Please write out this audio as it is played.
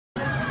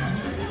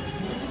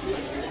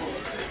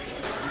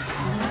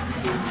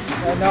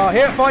And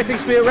here at Fighting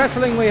Spirit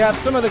Wrestling we have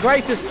some of the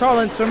greatest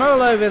talents from all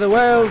over the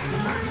world.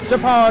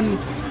 Japan,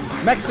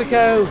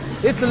 Mexico,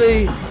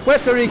 Italy,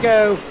 Puerto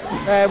Rico.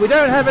 We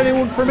don't have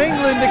anyone from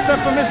England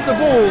except for Mr.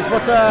 Balls,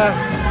 but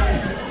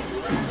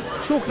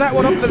chalk that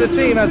one up for the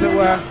team, as it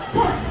were.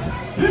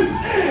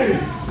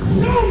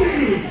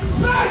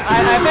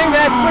 I think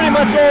that's pretty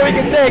much all we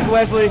can take,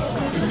 Wesley.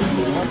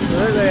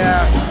 Absolutely,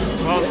 yeah.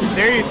 Well,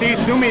 there you see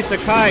Sumie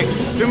Sakai.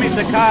 Sumie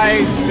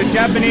Sakai, the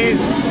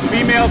Japanese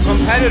female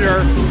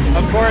competitor,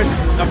 of course,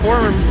 a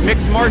former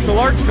mixed martial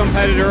arts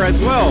competitor as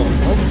well.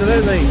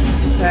 Absolutely.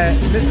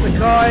 Miss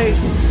Sakai,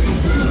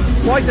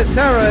 quite a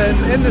terror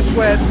in the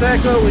squared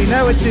circle. We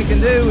know what she can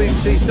do.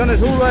 She's done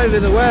it all over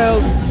the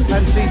world,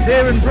 and she's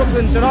here in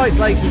Brooklyn tonight,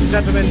 ladies and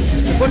gentlemen,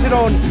 to put it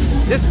on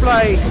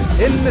display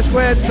in the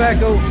squared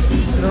circle.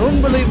 An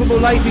unbelievable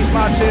ladies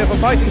match here for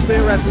Fighting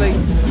Spirit Wrestling.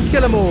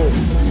 Kill 'em all.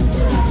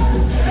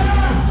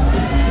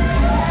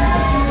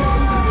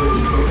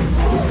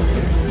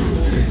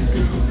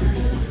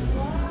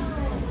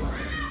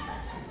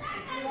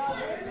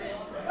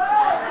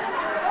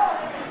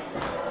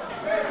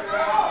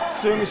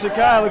 Sumie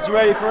Sakai looks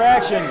ready for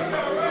action.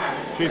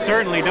 She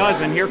certainly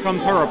does, and here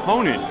comes her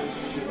opponent.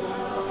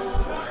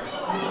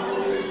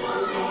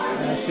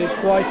 She's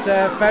quite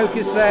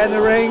focused there in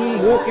the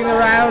ring, walking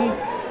around,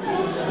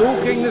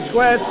 stalking the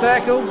squared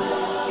circle,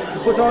 to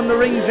put on the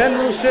ring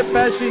generalship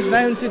as she's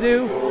known to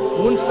do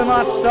once the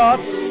match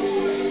starts.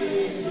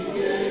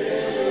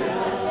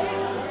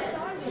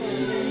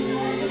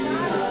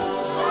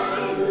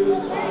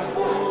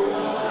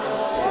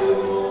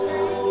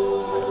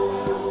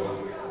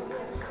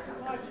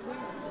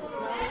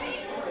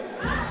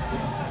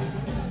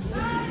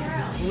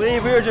 I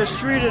believe we were just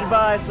treated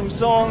by some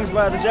songs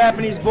by the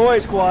Japanese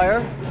boys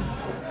choir.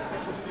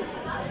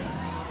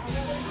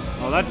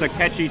 Well, that's a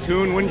catchy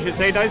tune, wouldn't you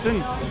say,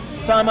 Dyson?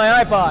 It's on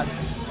my iPod,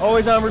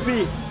 always on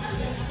repeat.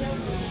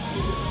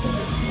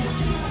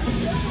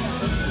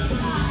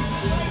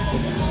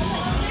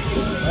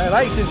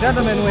 Ladies and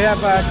gentlemen, we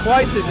have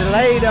quite a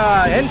delayed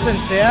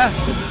entrance here.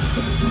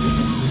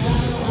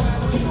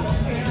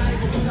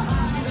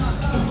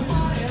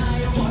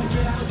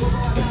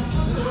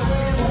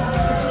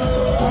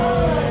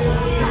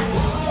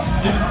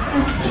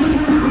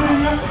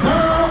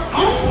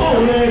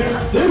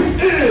 This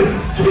is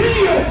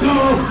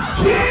Kyoko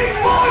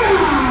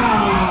Kimura!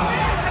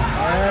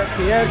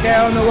 Kyoko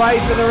on the way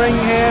to the ring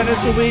here.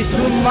 This will be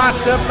some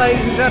matchup,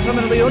 ladies and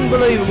gentlemen. It'll be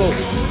unbelievable.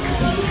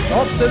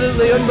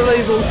 Absolutely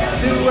unbelievable.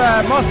 Two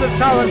massive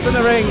talents in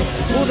the ring.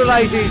 All the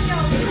ladies.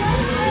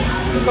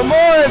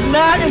 Kimura is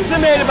not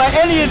intimidated by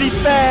any of these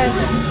fans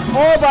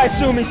or by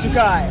Sumie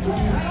Sakai.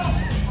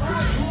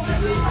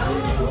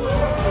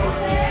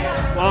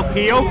 Well,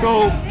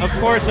 Kyoko, of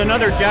course,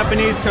 another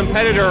Japanese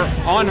competitor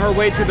on her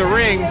way to the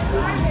ring,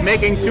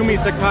 making Sumie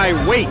Sakai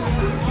wait.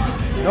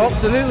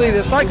 Absolutely,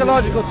 the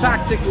psychological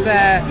tactics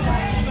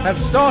have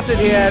started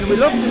here, and we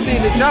love to see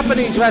the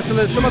Japanese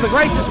wrestlers, some of the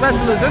greatest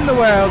wrestlers in the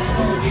world,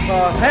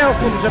 hail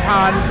from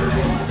Japan.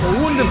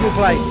 A wonderful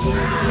place.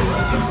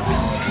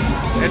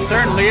 It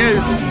certainly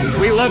is.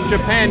 We love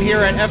Japan here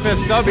at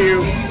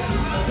FSW.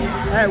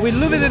 We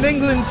love it in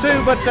England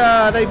too, but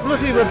they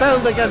bloody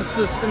rebelled against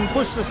us and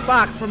pushed us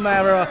back from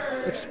their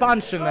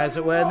expansion, as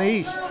it were, in the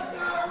east.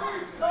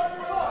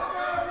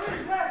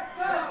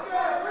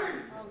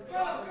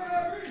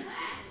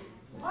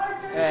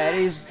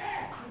 These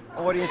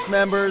audience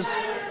members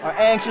are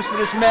anxious for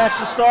this match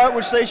to start,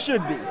 which they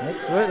should be.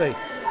 Absolutely.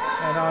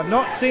 And I've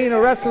not seen a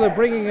wrestler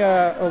bringing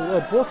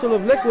a bottle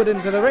of liquid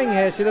into the ring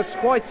here. She looks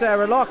quite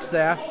relaxed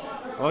there.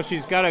 Well,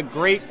 she's got a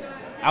great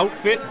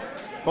outfit.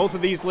 Both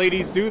of these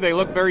ladies do. They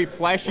look very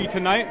flashy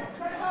tonight.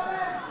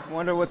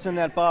 Wonder what's in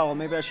that bottle.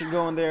 Maybe I should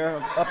go in there,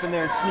 up in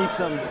there, and sneak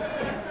some.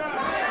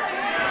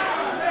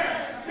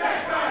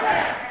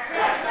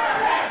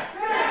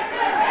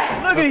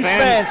 Look at these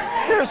fans.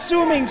 They're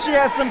assuming she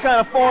has some kind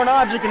of foreign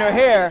object in her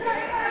hair.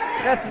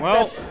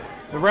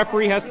 The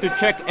referee has to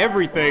check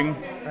everything,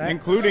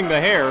 including the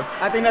hair.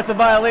 I think that's a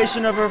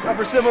violation of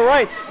her civil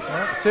rights.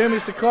 Sumie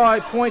Sakai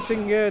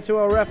pointing to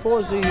our ref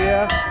Ozzy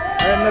here.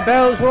 And the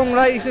bell's rung,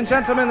 ladies and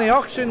gentlemen. The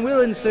auction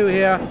will ensue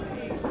here.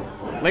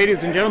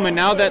 Ladies and gentlemen,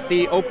 now that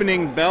the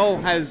opening bell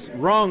has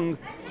rung,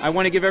 I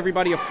want to give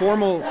everybody a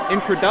formal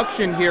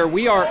introduction here.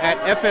 We are at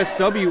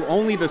FSW,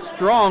 Only the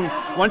Strong.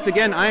 Once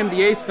again, I am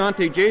the Ace,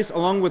 Dante Jace,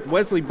 along with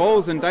Wesley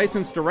Bowles and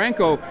Dyson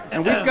Steranko.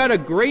 And we've got a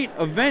great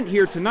event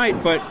here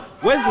tonight, but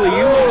Wesley,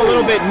 you look a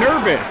little bit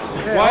nervous.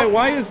 Yeah,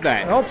 Why is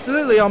that?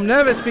 Absolutely, I'm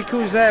nervous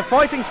because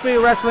Fighting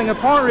Spirit Wrestling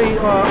apparently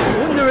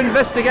under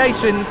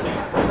investigation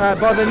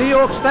by the New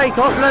York State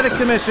Athletic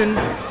Commission,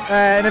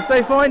 and if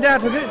they find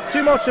out a bit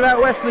too much about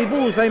Wesley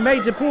Bowles, they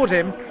may deport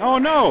him. Oh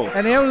no!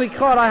 And the only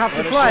card I have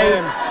to play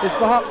is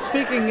perhaps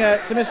speaking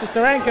to Mr.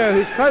 Steranko,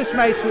 who's close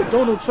mates with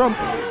Donald Trump.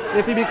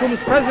 If he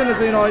becomes president of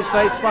the United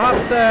States,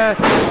 perhaps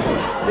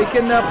he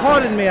can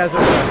pardon me, as it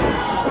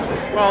were.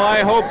 Well,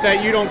 I hope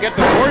that you don't get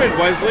deported,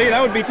 Wesley.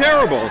 That would be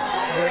terrible.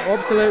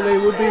 absolutely.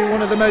 It would be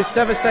one of the most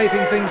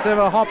devastating things that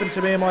ever happened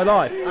to me in my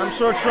life. I'm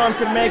sure Trump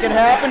could make it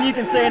happen. You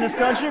can stay in this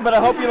country, but I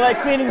hope you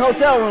like cleaning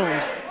hotel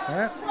rooms.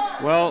 Yeah.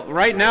 Well,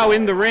 right now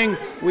in the ring,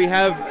 we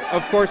have,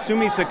 of course,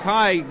 Sumie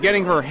Sakai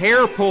getting her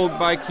hair pulled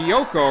by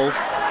Kyoko.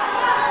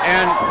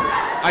 And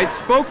I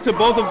spoke to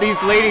both of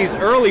these ladies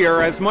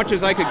earlier as much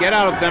as I could get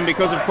out of them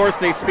because, of course,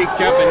 they speak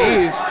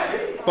Japanese.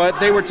 But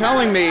they were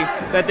telling me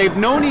that they've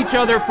known each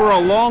other for a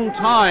long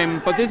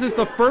time, but this is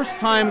the first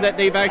time that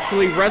they've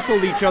actually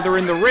wrestled each other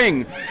in the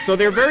ring. So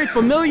they're very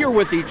familiar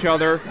with each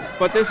other,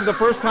 but this is the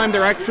first time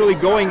they're actually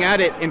going at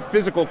it in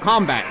physical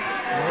combat.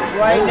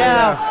 Right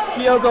now,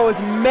 Kyoko is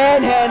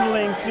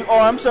woman-handling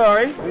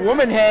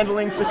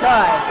Sakai.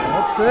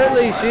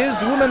 Absolutely, she is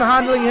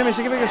woman-handling him, and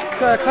she's giving a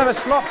clever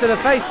slap to the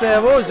face there,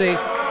 Rosie.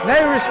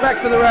 No respect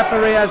for the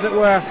referee, as it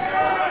were.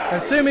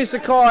 And Sumie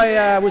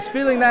Sakai was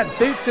feeling that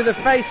boot to the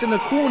face in the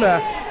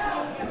corner,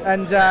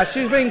 and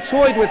she's being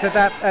toyed with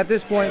at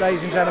this point,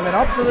 ladies and gentlemen.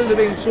 Absolutely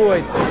being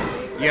toyed.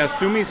 Yeah,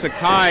 Sumie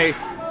Sakai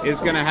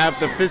is going to have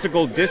the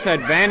physical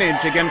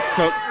disadvantage against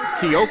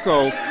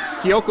Kyoko.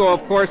 Kyoko,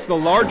 of course, the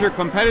larger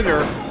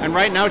competitor, and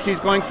right now she's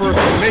going for a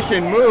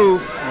submission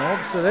move.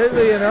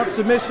 Absolutely, and that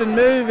submission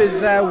move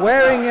is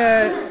wearing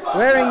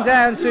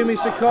down Sumie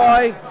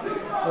Sakai.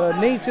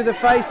 Knee to the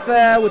face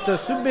there with the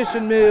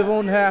submission move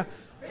on her.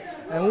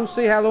 And we'll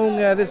see how long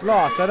this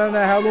lasts. I don't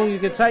know how long you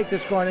can take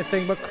this kind of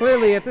thing, but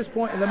clearly at this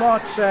point in the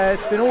match,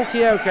 it's been all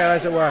Kyoko,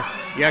 as it were.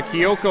 Yeah,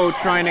 Kyoko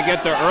trying to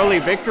get the early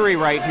victory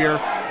right here.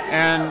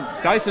 And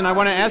Dyson, I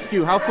want to ask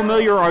you, how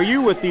familiar are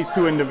you with these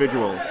two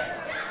individuals?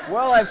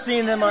 Well, I've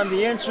seen them on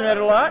the internet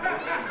a lot.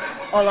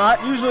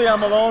 Usually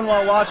I'm alone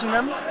while watching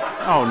them.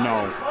 Oh,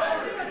 no.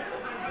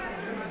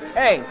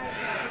 Hey,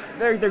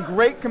 they're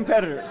great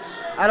competitors.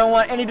 I don't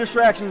want any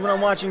distractions when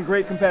I'm watching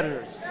great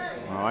competitors.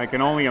 Well, I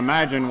can only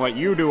imagine what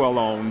you do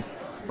alone.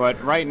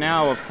 But right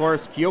now, of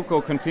course,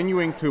 Kyoko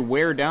continuing to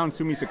wear down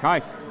Sumie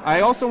Sakai. I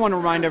also want to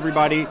remind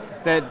everybody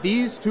that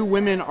these two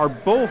women are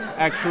both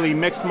actually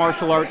mixed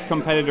martial arts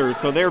competitors,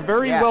 so they're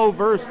very well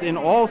versed in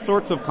all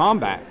sorts of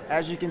combat.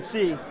 As you can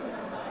see.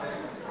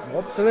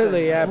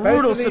 Absolutely, yeah.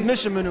 Brutal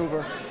submission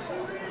maneuver.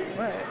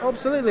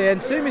 Absolutely, and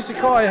Sumie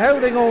Sakai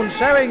holding on,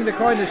 showing the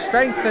kind of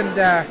strength and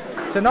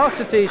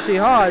tenacity she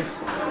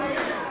has.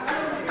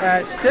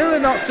 Still a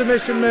not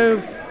submission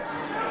move.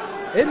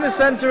 In the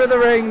center of the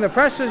ring, the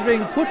pressure's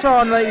being put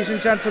on, ladies and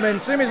gentlemen.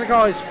 Sumie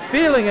Sakai is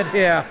feeling it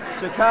here.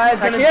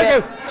 Sakai's going to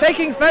Kyoko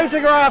taking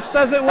photographs,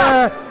 as it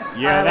were.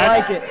 Yeah,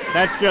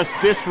 that's just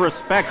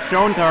disrespect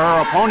shown to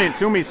her opponent,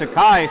 Sumie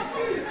Sakai.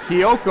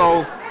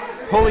 Kyoko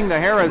pulling the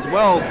hair as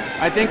well.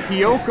 I think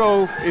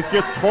Kyoko is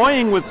just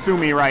toying with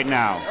Sumie right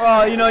now.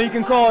 Oh, you know, you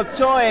can call it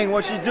toying.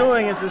 What she's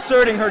doing is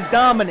asserting her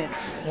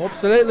dominance.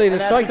 Absolutely, the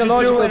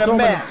psychological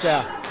dominance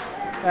there.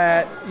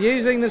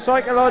 Using the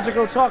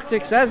psychological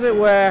tactics, as it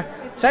were,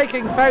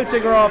 taking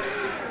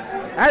photographs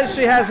as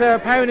she has her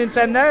opponent,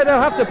 and no, they'll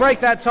have to break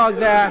that tug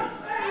there.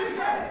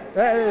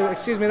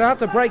 Excuse me, they'll have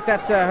to break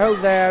that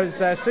hold there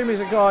as Sumie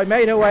Sakai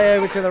made her way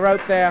over to the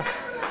rope there.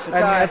 And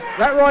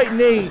that right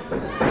knee,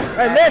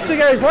 and there she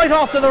goes, right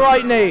after the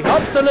right knee.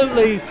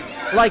 Absolutely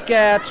like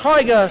a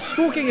tiger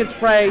stalking its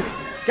prey,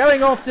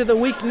 going after the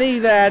weak knee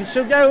there, and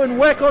she'll go and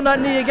work on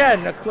that knee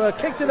again. A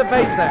kick to the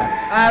face there.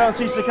 I don't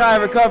see Sakai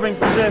recovering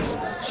from this.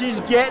 She's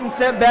getting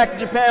sent back to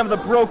Japan with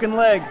a broken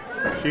leg.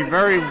 She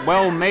very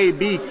well may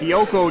be.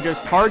 Kyoko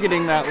just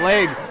targeting that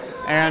leg,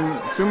 and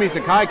Sumie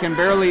Sakai can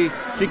only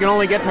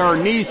get to her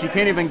knees. She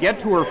can't even get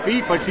to her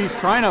feet, but she's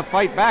trying to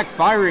fight back,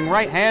 firing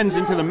right hands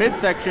into the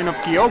midsection of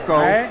Kyoko.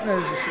 Right,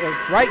 there's a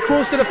right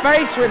cross to the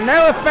face with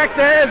no effect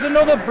there. There's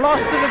another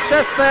blast to the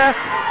chest there.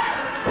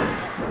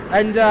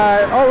 And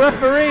our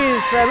referee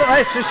is,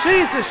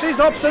 she's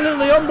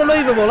absolutely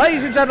unbelievable.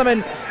 Ladies and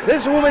gentlemen,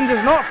 this woman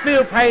does not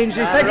feel pain.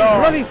 She's taking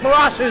bloody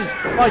thrashes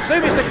by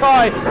Sumie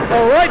Sakai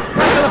right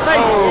back to the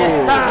face.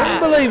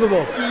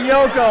 Unbelievable.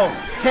 Kyoko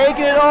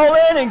taking it all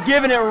in and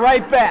giving it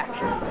right back.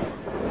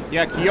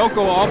 Yeah,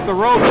 Kyoko off the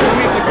rope.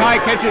 Sumie Sakai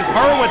catches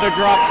her with a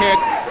drop kick.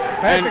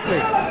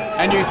 Perfectly.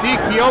 And you see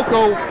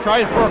Kyoko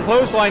tries for a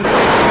clothesline.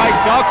 Sumie Sakai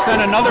ducks,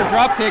 and another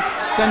drop kick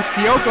sends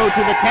Kyoko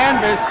to the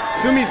canvas.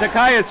 Sumie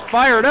Sakai is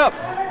fired up.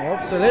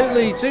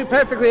 Absolutely, two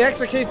perfectly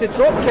executed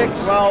drop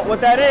kicks. Well, what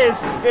that is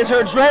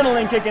her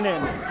adrenaline kicking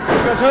in.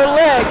 Because her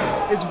leg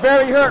is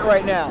very hurt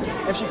right now.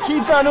 If she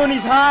keeps on doing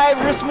these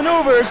high-risk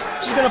maneuvers,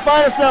 she's going to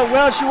find herself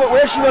where she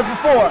was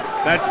before.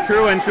 That's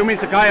true, and Sumie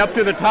Sakai up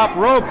to the top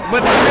rope,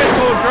 but the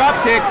missile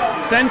drop kick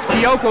sends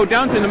Kyoko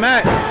down to the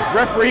mat.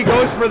 Referee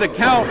goes for the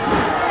count.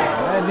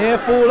 Near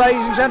fall,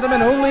 ladies and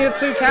gentlemen, only a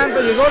 2 count,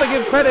 but you've got to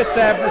give credit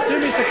for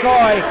Sumie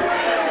Sakai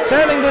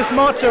turning this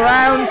match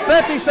around.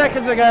 30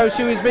 seconds ago,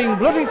 she was being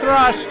bloody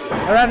thrashed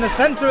around the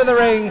center of the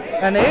ring,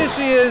 and here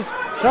she is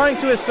trying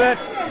to assert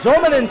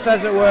dominance,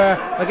 as it were,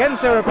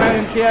 against her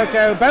opponent,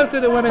 Kyoko. Both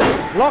of the women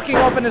locking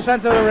up in the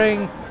center of the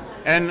ring.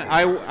 And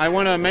I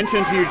want to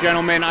mention to you,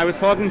 gentlemen, I was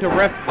talking to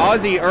Ref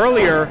Ozzy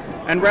earlier,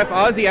 and Ref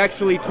Ozzy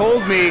actually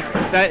told me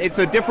that it's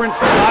a different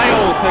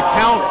style to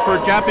count for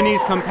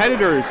Japanese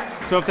competitors.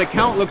 So if the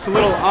count looks a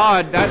little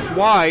odd, that's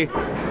why.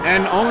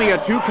 And only a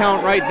 2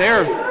 count right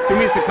there.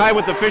 Sumie Sakai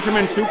with the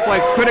fisherman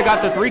suplex could have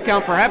got the 3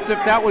 count. Perhaps if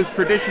that was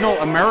traditional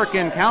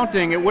American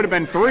counting, it would have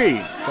been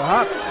 3.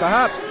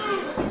 Perhaps.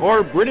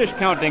 Or British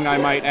counting, I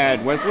might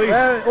add, Wesley.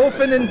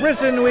 Often in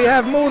Britain we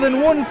have more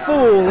than one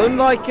fall,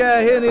 unlike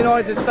here in the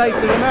United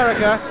States of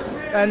America.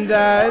 And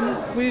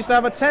we used to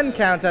have a 10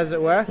 count, as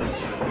it were.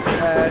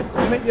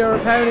 Submit your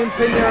opponent,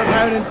 pin your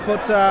opponent,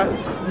 but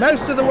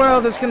most of the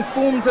world has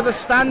conformed to the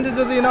standards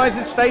of the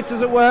United States,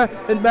 as it were,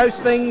 in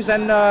most things,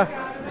 and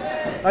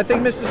I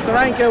think Mr.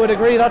 Steranko would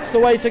agree that's the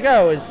way to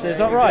go. Is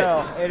that right?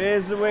 No, it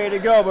is the way to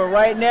go, but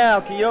right now,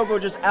 Kyoko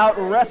just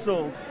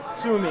out-wrestled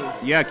Sumie.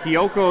 Yeah,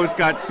 Kyoko's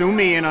got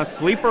Sumie in a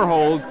sleeper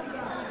hold.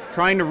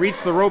 Trying to reach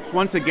the ropes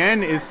once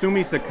again is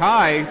Sumie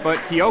Sakai, but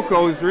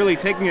Kyoko's really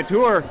taking it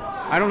to her.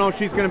 I don't know if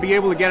she's going to be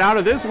able to get out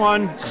of this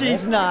one.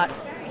 She's not.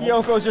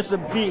 Kyoko's just a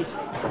beast.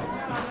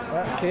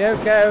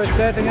 Kyoko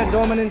asserting her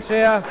dominance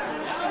here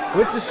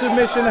with the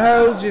submission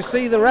holds. You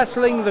see the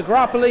wrestling, the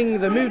grappling,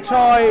 the Muay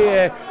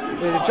Thai,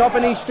 the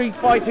Japanese street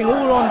fighting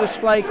all on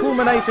display,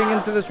 culminating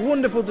into this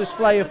wonderful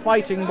display of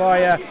fighting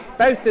by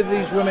both of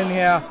these women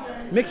here.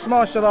 Mixed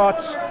martial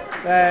arts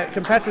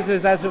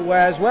competitors, as it were,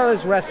 as well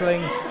as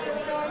wrestling.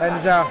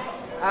 And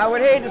I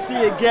would hate to see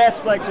a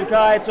guest like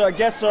Sakai, to a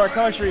guest to our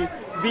country,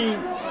 be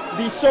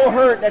so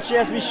hurt that she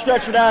has to be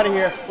stretchered out of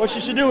here. What she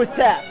should do is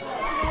tap.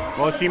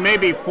 Well, she may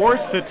be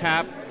forced to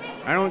tap.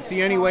 I don't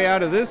see any way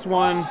out of this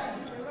one.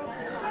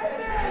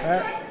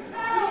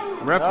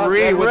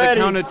 Referee with a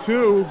count of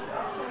 2.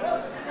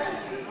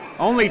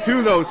 Only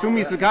 2 though.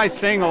 Sumie Sakai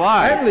staying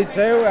alive. Only 2.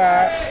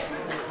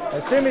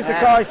 Sumie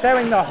Sakai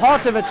showing the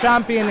heart of a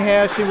champion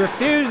here. She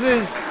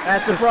refuses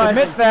to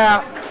submit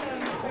there.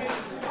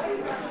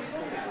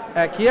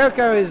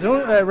 Kyoko is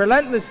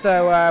relentless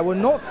though, will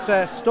not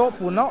stop,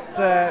 will not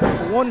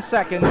for 1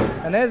 second,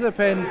 and there's a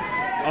pin.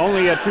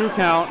 Only a 2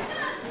 count.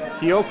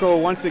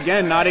 Kyoko once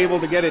again not able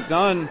to get it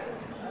done.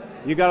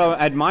 You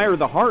gotta admire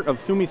the heart of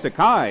Sumie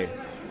Sakai.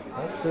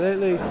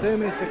 Absolutely,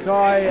 Sumie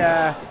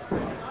Sakai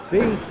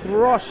being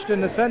thrashed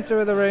in the center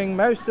of the ring,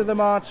 most of the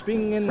match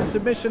being in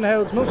submission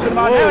holds, most of the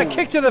match. Now a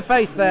kick to the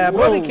face there,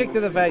 bloody kick to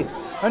the face.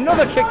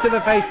 Another kick to the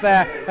face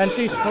there, and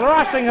she's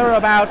thrashing her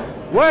about,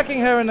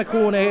 working her in the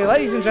corner here.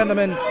 Ladies and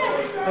gentlemen,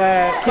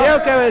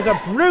 Kyoko is a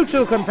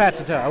brutal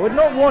competitor. I would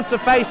not want to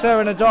face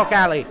her in a dark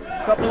alley.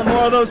 A couple of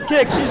more of those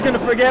kicks, she's going to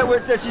forget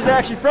that she's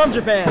actually from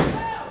Japan.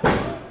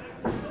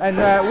 And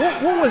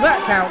what was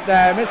that count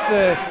there,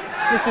 Mr.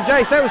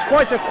 Jace? That was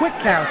quite a quick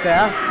count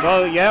there.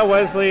 Well, yeah,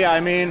 Wesley,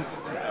 I mean,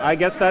 I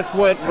guess that's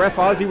what Ref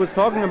Ozzy was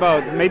talking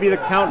about. Maybe the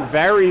count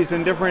varies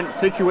in different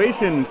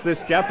situations.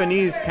 This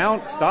Japanese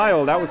count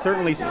style, that was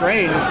certainly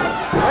strange.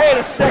 Wait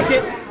a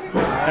second.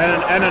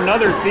 And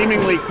another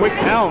seemingly quick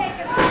count.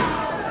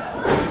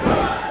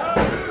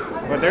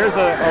 But there's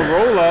a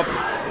roll-up,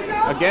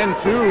 again,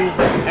 too,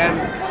 and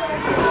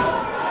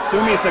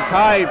Sumie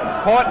Sakai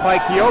caught by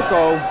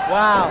Kyoko.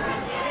 Wow.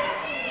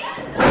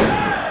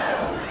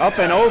 Up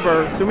and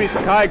over. Sumie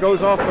Sakai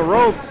goes off the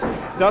ropes,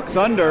 ducks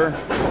under.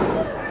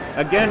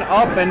 Again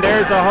up, and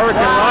there's a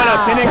Hurricane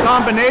Rana pinning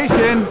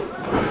combination.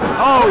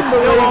 Oh,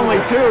 still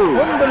only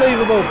 2.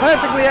 Unbelievable.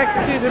 Perfectly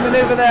executed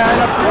maneuver there. And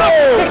a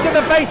kick to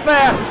the face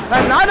there.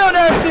 And I don't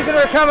know if she can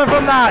recover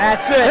from that.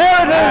 That's it.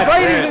 There it is,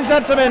 ladies and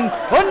gentlemen.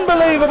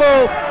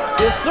 Unbelievable.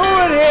 You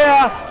saw it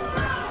here.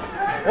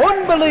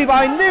 Unbelievable.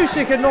 I knew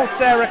she could not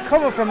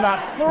recover from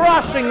that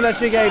thrashing that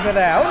she gave her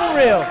there.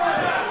 Unreal.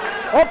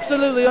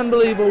 Absolutely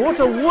unbelievable. What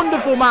a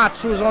wonderful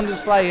match was on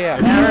display here.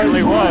 It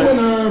certainly was.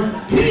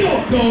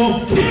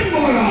 Kyoko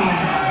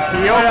Kimura.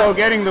 Kyoko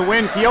getting the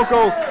win.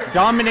 Kyoko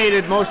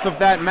dominated most of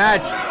that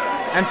match,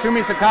 and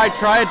Sumie Sakai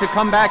tried to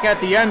come back at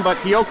the end, but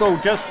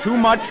Kyoko just too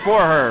much for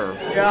her.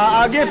 Yeah,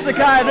 I'll give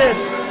Sakai this.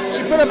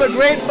 She put up a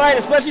great fight,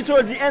 especially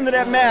towards the end of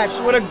that match.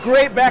 What a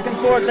great back and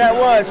forth that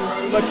was.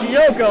 But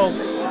Kyoko,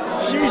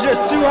 she's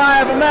just too high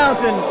of a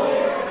mountain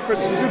for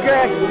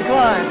Sakai to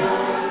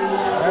climb.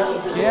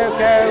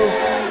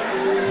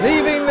 Kyoko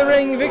leaving the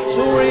ring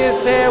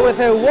victorious here with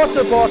her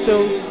water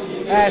bottle.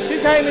 She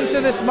came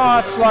into this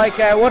match like,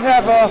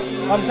 whatever,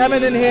 I'm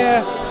coming in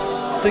here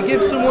to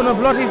give someone a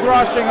bloody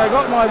thrashing. I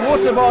got my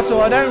water bottle,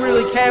 I don't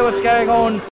really care what's going on.